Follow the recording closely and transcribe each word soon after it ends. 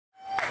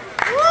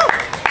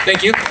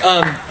Thank you.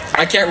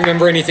 I can't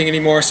remember anything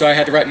anymore, so I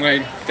had to write my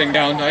thing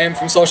down. I am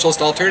from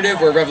Socialist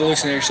Alternative. We're a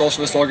revolutionary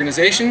socialist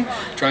organization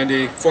trying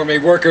to form a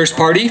workers'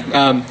 party.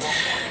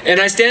 And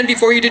I stand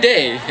before you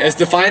today as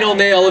the final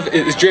nail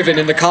is driven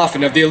in the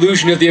coffin of the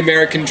illusion of the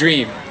American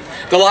dream.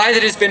 The lie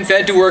that has been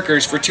fed to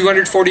workers for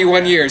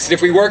 241 years, that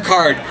if we work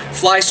hard,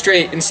 fly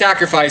straight, and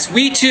sacrifice,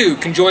 we too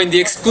can join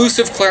the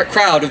exclusive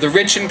crowd of the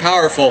rich and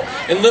powerful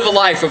and live a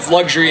life of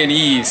luxury and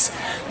ease.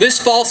 This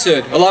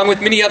falsehood, along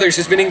with many others,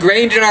 has been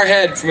ingrained in our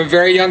head from a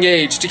very young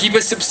age to keep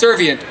us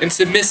subservient and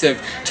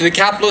submissive to the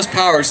capitalist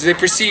powers as they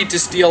proceed to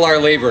steal our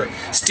labor,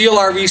 steal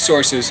our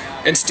resources,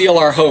 and steal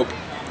our hope.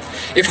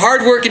 If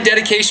hard work and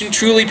dedication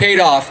truly paid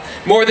off,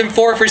 more than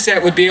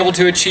 4% would be able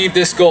to achieve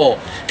this goal.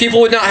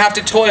 People would not have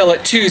to toil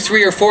at 2,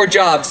 3, or 4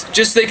 jobs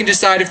just so they can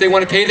decide if they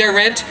want to pay their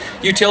rent,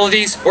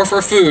 utilities, or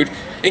for food,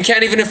 and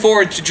can't even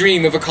afford to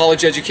dream of a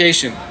college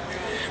education.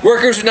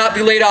 Workers would not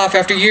be laid off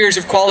after years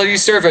of quality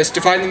service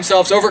to find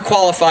themselves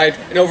overqualified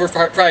and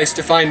overpriced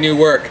to find new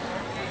work.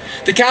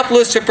 The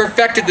capitalists have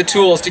perfected the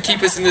tools to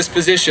keep us in this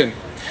position.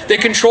 They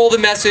control the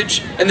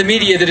message and the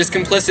media that is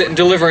complicit in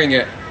delivering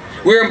it.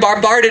 We are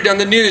bombarded on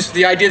the news with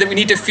the idea that we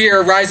need to fear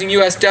a rising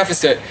U.S.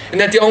 deficit,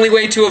 and that the only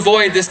way to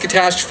avoid this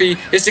catastrophe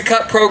is to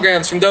cut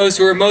programs from those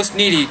who are most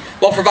needy,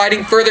 while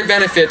providing further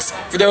benefits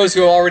for those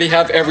who already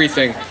have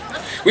everything.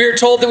 We are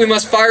told that we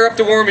must fire up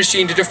the war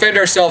machine to defend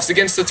ourselves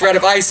against the threat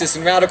of ISIS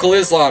and radical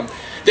Islam.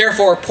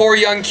 Therefore, poor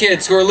young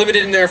kids who are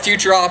limited in their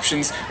future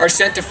options are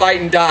sent to fight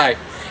and die.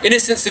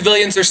 Innocent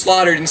civilians are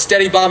slaughtered in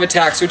steady bomb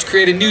attacks which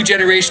create a new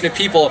generation of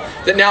people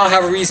that now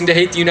have a reason to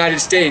hate the United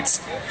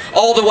States.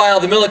 All the while,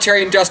 the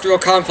military-industrial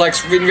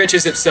complex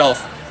enriches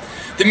itself.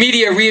 The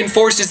media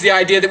reinforces the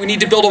idea that we need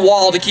to build a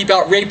wall to keep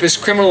out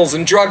rapists, criminals,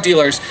 and drug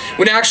dealers,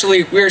 when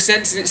actually we are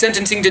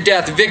sentencing to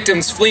death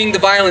victims fleeing the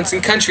violence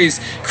in countries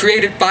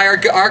created by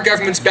our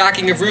government's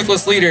backing of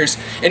ruthless leaders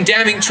and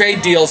damning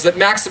trade deals that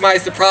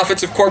maximize the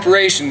profits of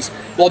corporations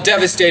while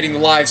devastating the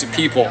lives of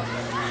people.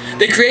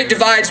 They create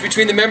divides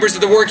between the members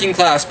of the working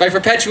class by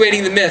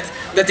perpetuating the myth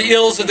that the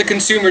ills of the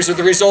consumers are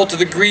the result of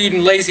the greed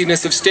and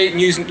laziness of state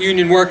and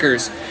union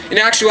workers. In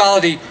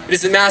actuality, it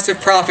is the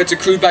massive profits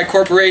accrued by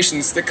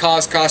corporations that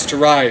cause costs to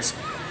rise.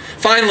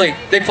 Finally,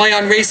 they play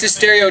on racist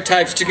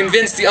stereotypes to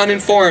convince the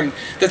uninformed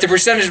that the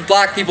percentage of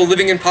black people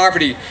living in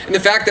poverty and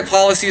the fact that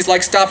policies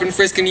like Stop and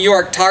Frisk in New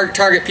York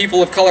target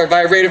people of color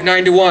by a rate of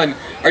 9 to 1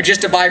 are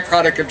just a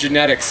byproduct of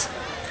genetics.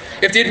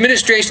 If the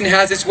administration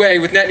has its way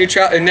with net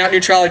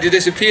neutrality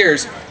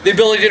disappears, the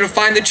ability to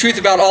find the truth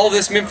about all of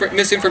this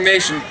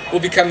misinformation will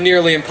become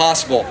nearly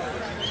impossible.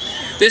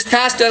 This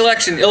past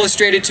election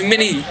illustrated to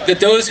many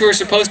that those who are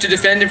supposed to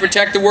defend and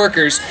protect the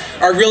workers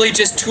are really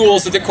just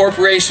tools of the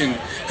corporation,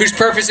 whose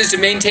purpose is to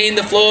maintain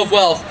the flow of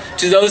wealth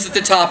to those at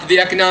the top of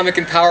the economic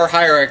and power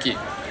hierarchy.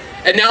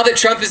 And now that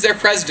Trump is their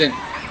president,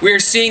 we are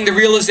seeing the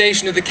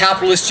realization of the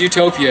capitalist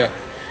utopia.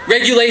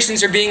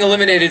 Regulations are being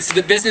eliminated so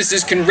that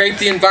businesses can rape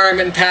the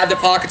environment and pad the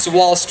pockets of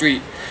Wall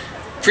Street,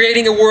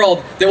 creating a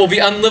world that will be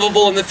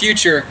unlivable in the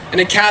future and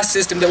a caste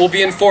system that will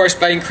be enforced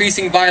by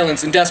increasing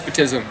violence and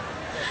despotism.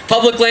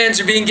 Public lands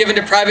are being given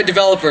to private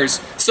developers.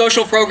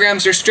 Social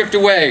programs are stripped to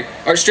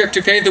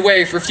pave the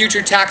way for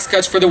future tax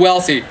cuts for the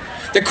wealthy.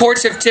 The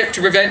courts have tipped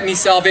to prevent any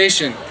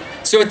salvation.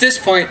 So at this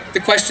point,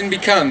 the question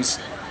becomes,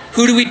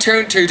 who do we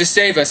turn to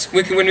save us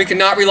when we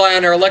cannot rely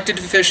on our elected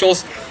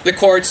officials, the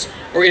courts,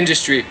 or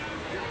industry?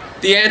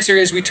 The answer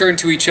is we turn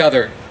to each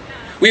other.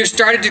 We have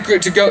started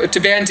to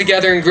band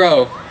together and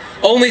grow.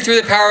 Only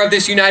through the power of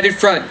this united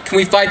front can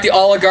we fight the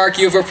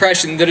oligarchy of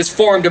oppression that is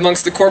formed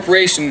amongst the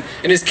corporation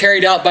and is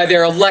carried out by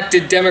their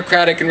elected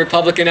Democratic and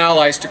Republican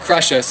allies to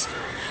crush us.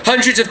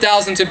 Hundreds of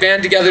thousands have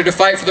banded together to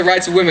fight for the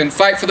rights of women,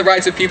 fight for the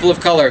rights of people of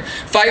color,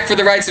 fight for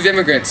the rights of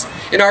immigrants.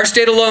 In our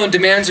state alone,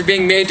 demands are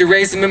being made to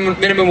raise the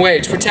minimum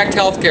wage, protect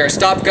health care,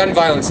 stop gun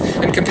violence,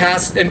 and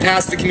pass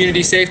the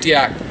Community Safety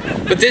Act.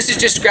 But this is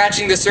just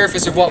scratching the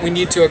surface of what we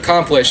need to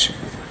accomplish.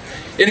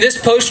 In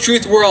this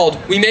post-truth world,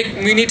 we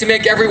need to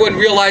make everyone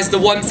realize the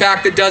one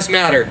fact that does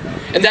matter.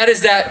 And that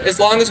is that as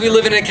long as we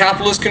live in a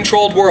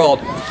capitalist-controlled world,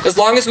 as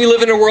long as we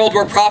live in a world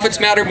where profits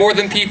matter more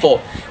than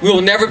people, we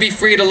will never be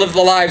free to live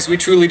the lives we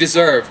truly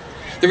deserve.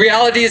 The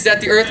reality is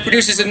that the earth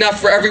produces enough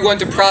for everyone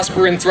to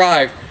prosper and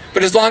thrive.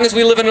 But as long as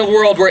we live in a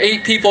world where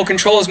 8 people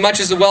control as much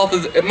wealth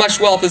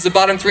as the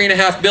bottom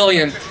 3.5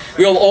 billion,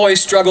 we will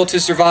always struggle to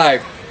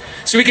survive.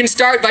 So we can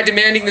start by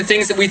demanding the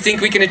things that we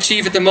think we can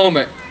achieve at the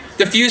moment.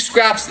 The few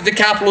scraps that the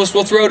capitalists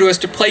will throw to us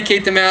to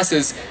placate the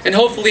masses, and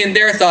hopefully in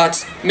their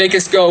thoughts, make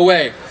us go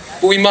away.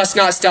 But we must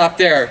not stop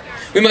there.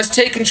 We must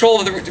take control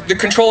of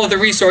the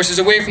resources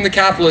away from the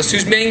capitalists,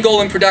 whose main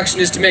goal in production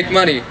is to make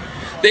money.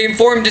 They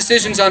inform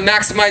decisions on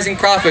maximizing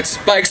profits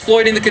by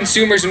exploiting the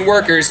consumers and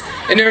workers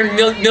and earn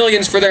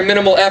millions for their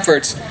minimal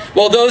efforts,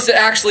 while those that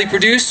actually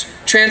produce,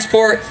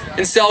 transport,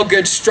 and sell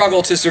goods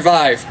struggle to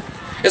survive.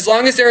 As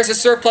long as there is a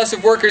surplus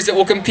of workers that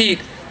will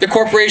compete, the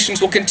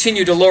corporations will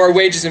continue to lower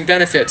wages and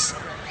benefits.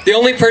 The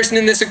only person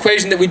in this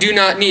equation that we do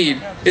not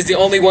need is the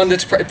only one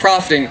that's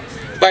profiting,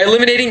 By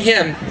eliminating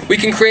him, we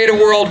can create a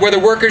world where the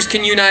workers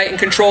can unite and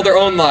control their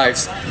own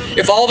lives.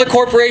 If all the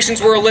corporations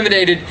were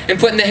eliminated and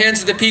put in the hands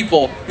of the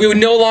people, we would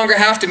no longer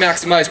have to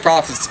maximize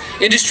profits.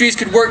 Industries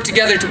could work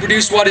together to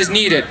produce what is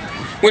needed.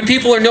 When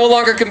people are no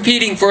longer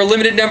competing for a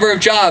limited number of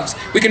jobs,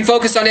 we can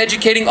focus on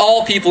educating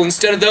all people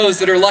instead of those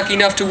that are lucky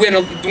enough to win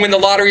the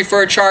lottery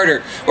for a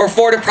charter, or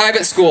afford a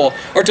private school,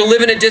 or to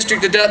live in a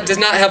district that does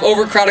not have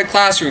overcrowded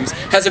classrooms,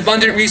 has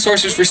abundant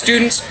resources for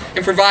students,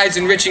 and provides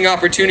enriching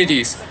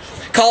opportunities.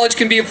 College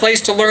can be a place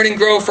to learn and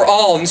grow for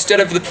all instead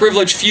of the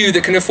privileged few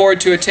that can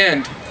afford to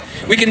attend.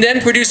 We can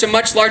then produce a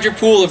much larger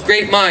pool of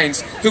great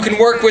minds who can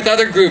work with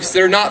other groups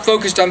that are not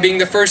focused on being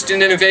the first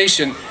in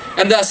innovation,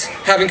 and thus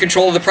having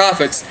control of the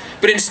profits.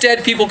 But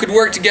instead, people could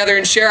work together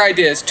and share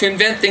ideas to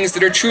invent things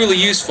that are truly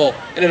useful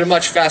and at a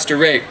much faster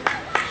rate.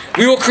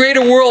 We will create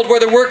a world where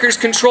the workers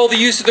control the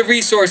use of the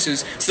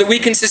resources so that we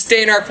can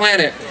sustain our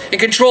planet,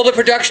 and control the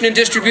production and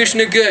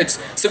distribution of goods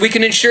so we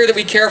can ensure that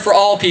we care for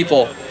all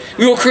people.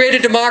 We will create a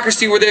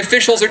democracy where the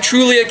officials are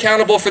truly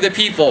accountable for the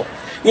people.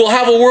 We will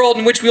have a world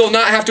in which we will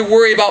not have to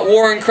worry about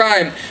war and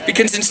crime,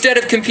 because instead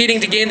of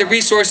competing to gain the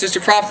resources to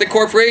profit the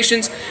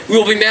corporations, we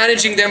will be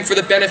managing them for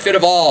the benefit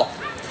of all.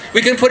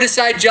 We can put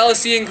aside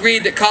jealousy and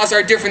greed that cause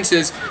our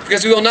differences,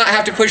 because we will not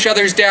have to push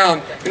others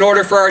down in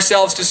order for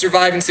ourselves to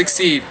survive and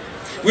succeed.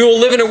 We will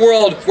live in a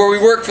world where we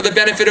work for the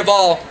benefit of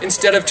all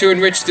instead of to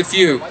enrich the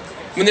few.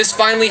 When this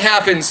finally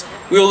happens,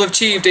 we will have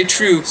achieved a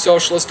true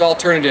socialist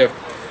alternative.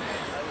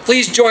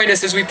 Please join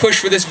us as we push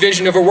for this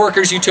vision of a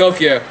workers'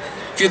 utopia.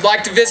 If you'd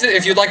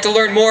like to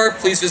learn more,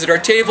 please visit our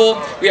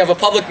table. We have a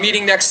public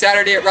meeting next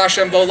Saturday at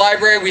Rochambeau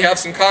Library. We have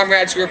some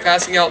comrades who are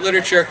passing out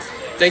literature.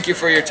 Thank you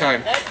for your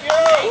time. Thank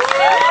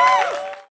you.